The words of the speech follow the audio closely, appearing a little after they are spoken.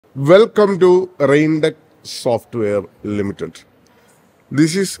Welcome to RAINTECH Software Limited.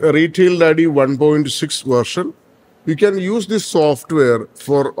 This is a Retail Daddy 1.6 version. You can use this software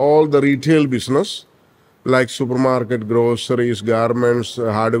for all the retail business like supermarket, groceries, garments,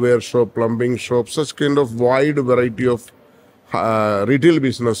 hardware shop, plumbing shop, such kind of wide variety of retail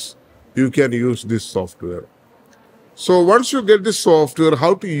business. You can use this software. So once you get this software,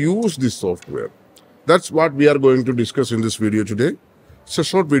 how to use this software? That's what we are going to discuss in this video today. It's a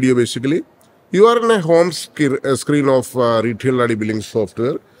short video basically. You are in a home screen of Retail Daddy billing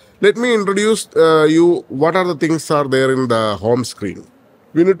software. Let me introduce you what are the things are there in the home screen.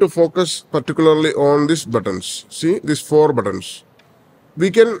 We need to focus particularly on these buttons. See these 4 buttons. We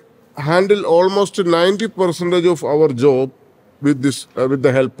can handle almost 90% of our job with this with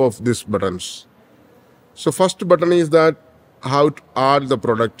the help of these buttons. So first button is that how to add the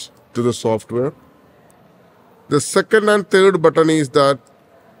product to the software. The second and third button is that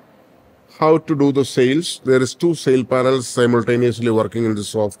how to do the sales. There is 2 sale panels simultaneously working in the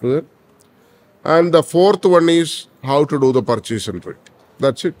software. And the fourth one is how to do the purchase entry.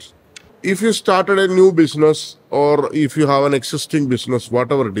 That's it. If you started a new business or if you have an existing business,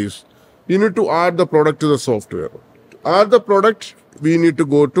 whatever it is, you need to add the product to the software. To add the product, we need to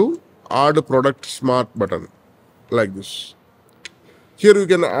go to Add Product Smart button like this. Here you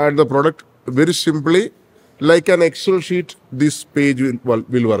can add the product very simply. Like an Excel sheet, this page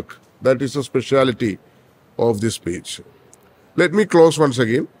will work. That is the speciality of this page. Let me close once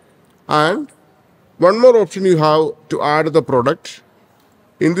again. And one more option you have to add the product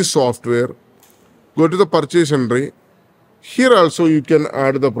in the software. Go to the purchase entry. Here also you can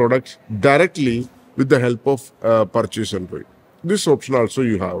add the product directly with the help of purchase entry. This option also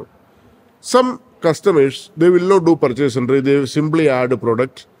you have. Some customers, they will not do purchase entry. They will simply add a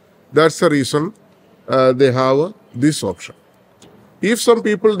product. That's the reason they have this option. If some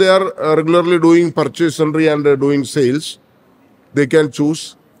people they are regularly doing purchase entry and doing sales, they can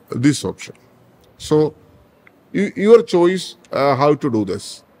choose this option. So your choice how to do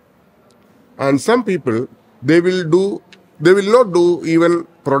this. And some people they will not do even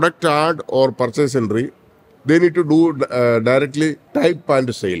product add or purchase entry. They need to do directly type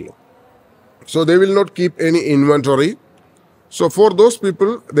and sale. So they will not keep any inventory. So for those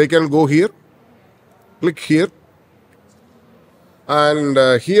people, they can go here. Click here, and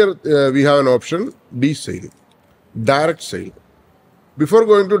here we have an option D-sale, direct sale. Before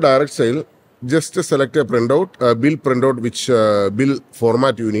going to direct sale, just select a printout, bill printout, which bill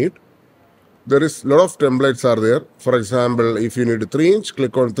format you need. There is a lot of templates are there. For example, if you need 3-inch,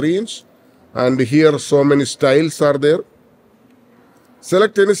 click on 3-inch, and here so many styles are there.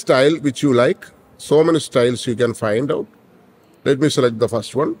 Select any style which you like. So many styles you can find out. Let me select the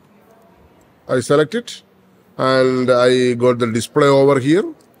first one. I select it and I got the display over here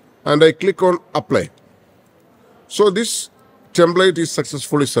and I click on apply. So this template is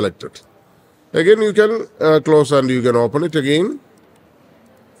successfully selected. Again you can close and you can open it again.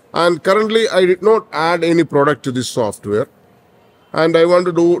 And currently I did not add any product to this software and I want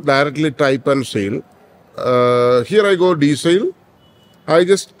to do directly type and sale. Here I go D-sale. I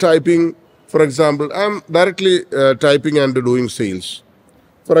just typing, for example, I'm directly typing and doing sales.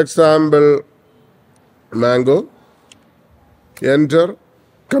 For example, mango, enter,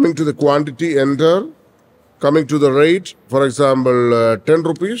 coming to the quantity, enter, coming to the rate, for example, 10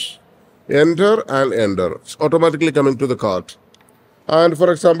 rupees, enter and enter. It's automatically coming to the cart. And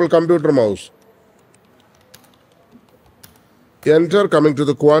for example, computer mouse, enter, coming to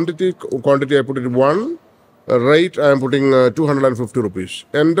the quantity I put it 1, rate I am putting 250 rupees,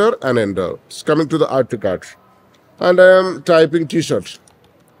 enter and enter. It's coming to the add to cart. And I am typing t-shirt.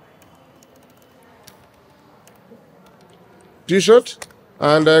 T-shirt,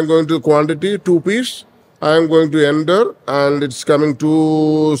 and I am going to quantity 2 piece. I am going to enter and it's coming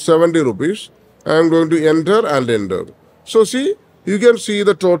to 70 rupees. I am going to enter and enter. So see, you can see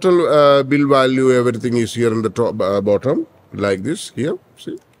the total bill value, everything is here in the top, bottom like this here,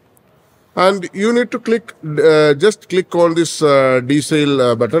 see. And you need to click, just click on this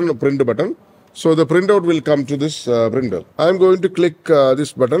D-sale button, print button. So the printout will come to this printer. I am going to click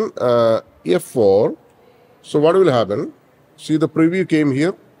this button, F4. So what will happen? See the preview came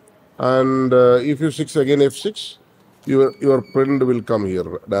here, and if you 6 again F6, your print will come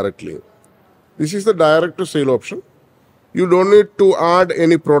here directly. This is the direct to sale option. You don't need to add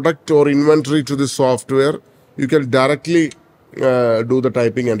any product or inventory to this software. You can directly do the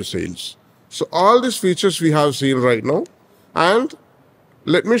typing and sales. So all these features we have seen right now, and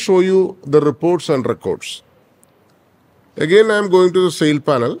let me show you the reports and records. Again, I am going to the sale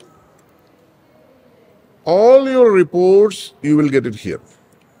panel. All your reports, you will get it here.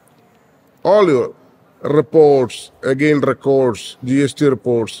 all your reports, again records, GST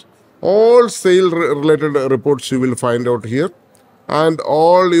reports, all sale related reports you will find out here, and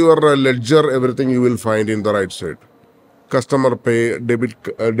all your ledger, everything you will find in the right side. Customer pay,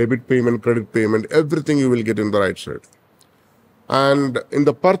 debit payment, credit payment, everything you will get in the right side. And in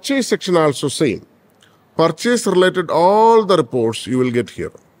the purchase section also same. Purchase related all the reports you will get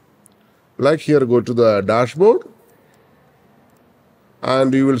here. Like here, go to the dashboard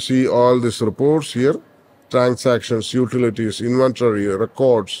and you will see all these reports here. Transactions, utilities, inventory,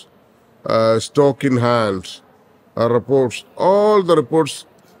 records, stock in hand, reports, all the reports,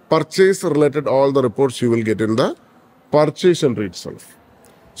 purchase related all the reports you will get in the purchase entry itself.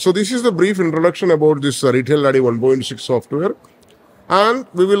 So this is the brief introduction about this Retail Daddy 1.6 software. And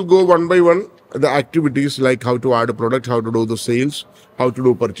we will go one by one the activities like how to add a product, how to do the sales, how to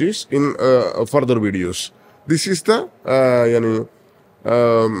do purchase in further videos. This is the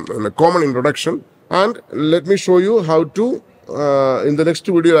common introduction. And let me show you how to, in the next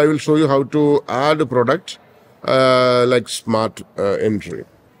video, I will show you how to add a product like smart entry.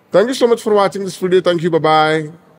 Thank you so much for watching this video. Thank you. Bye-bye.